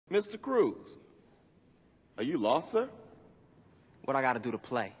Mr. Cruz, are you lost, sir? What I gotta do to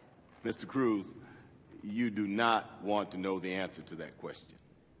play? Mr. Cruz, you do not want to know the answer to that question.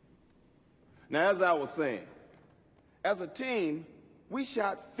 Now, as I was saying, as a team, we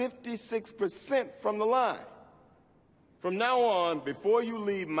shot 56% from the line. From now on, before you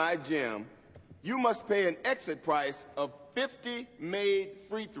leave my gym, you must pay an exit price of 50 made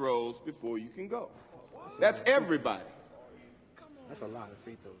free throws before you can go. That's everybody. That's a lot of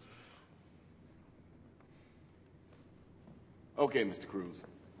free throws. Okay, Mr. Cruz.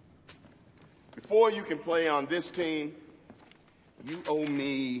 Before you can play on this team, you owe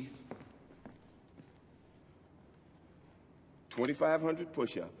me 2,500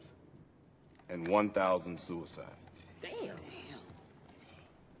 push-ups and 1,000 suicides. Damn.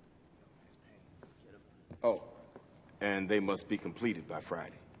 Oh, and they must be completed by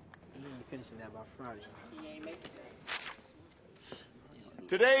Friday. You ain't finishing that by Friday.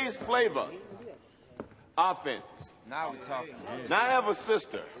 Today's flavor, offense. Now we're talking. Now I have a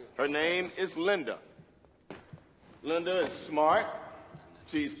sister. Her name is Linda. Linda is smart.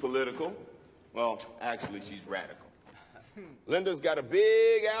 She's political. Well, actually, she's radical. Linda's got a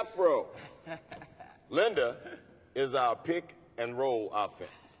big afro. Linda is our pick and roll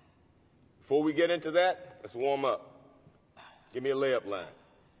offense. Before we get into that, let's warm up. Give me a layup line.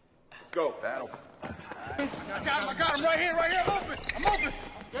 Let's go. Battle. I got him right here, I'm open.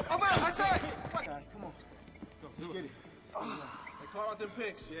 Open, I tried. Come on. Let's get it. They call out them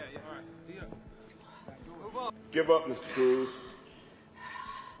picks. Yeah. All right, D up. Move up. Give up, Mr. Cruz.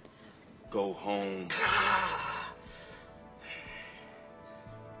 Go home.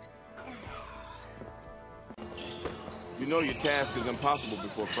 You know your task is impossible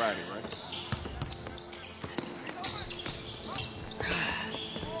before Friday, right?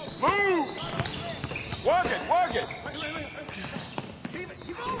 Move! Work it!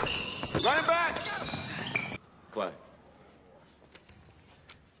 Keep moving. Run it back! Play.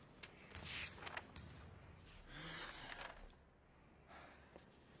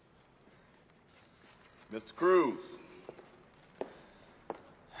 Mr. Cruz,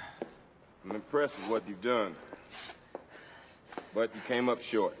 I'm impressed with what you've done, but you came up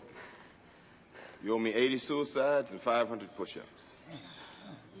short. You owe me 80 suicides and 500 push-ups.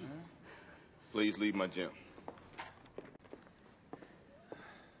 Please leave my gym.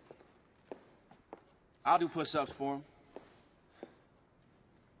 I'll do push-ups for him.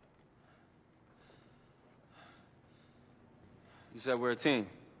 You said we're a team.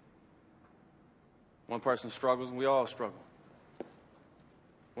 One person struggles and we all struggle.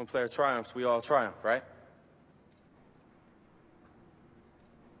 One player triumphs, we all triumph, right?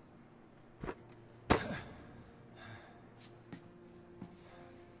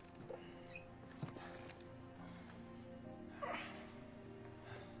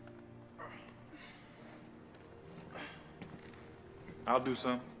 I'll do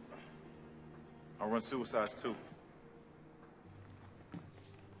some. I'll run suicides too.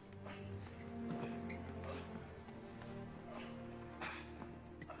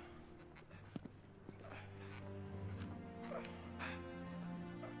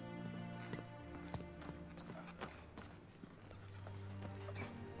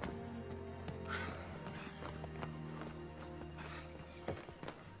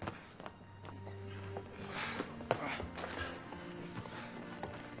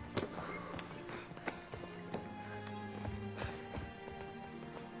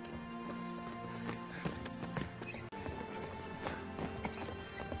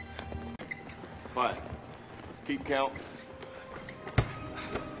 Fine. Let's keep count.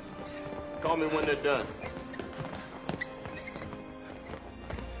 Call me when they're done.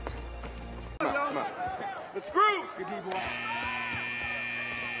 Come on. Mr. Cruz! Good D, boy.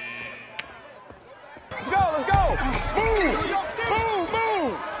 Let's go!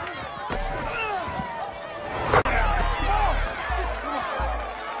 Boom!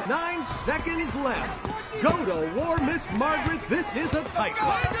 9 seconds left. Go to war, Miss Margaret. This is a tight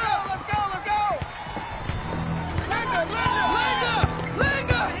one. Let's go!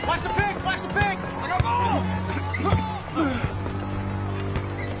 Linda! Flash the pick! I got ball!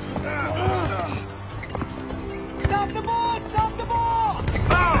 Stop the ball!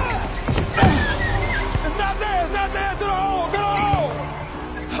 It's not there! To the hole!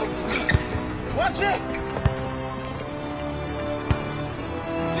 Watch it!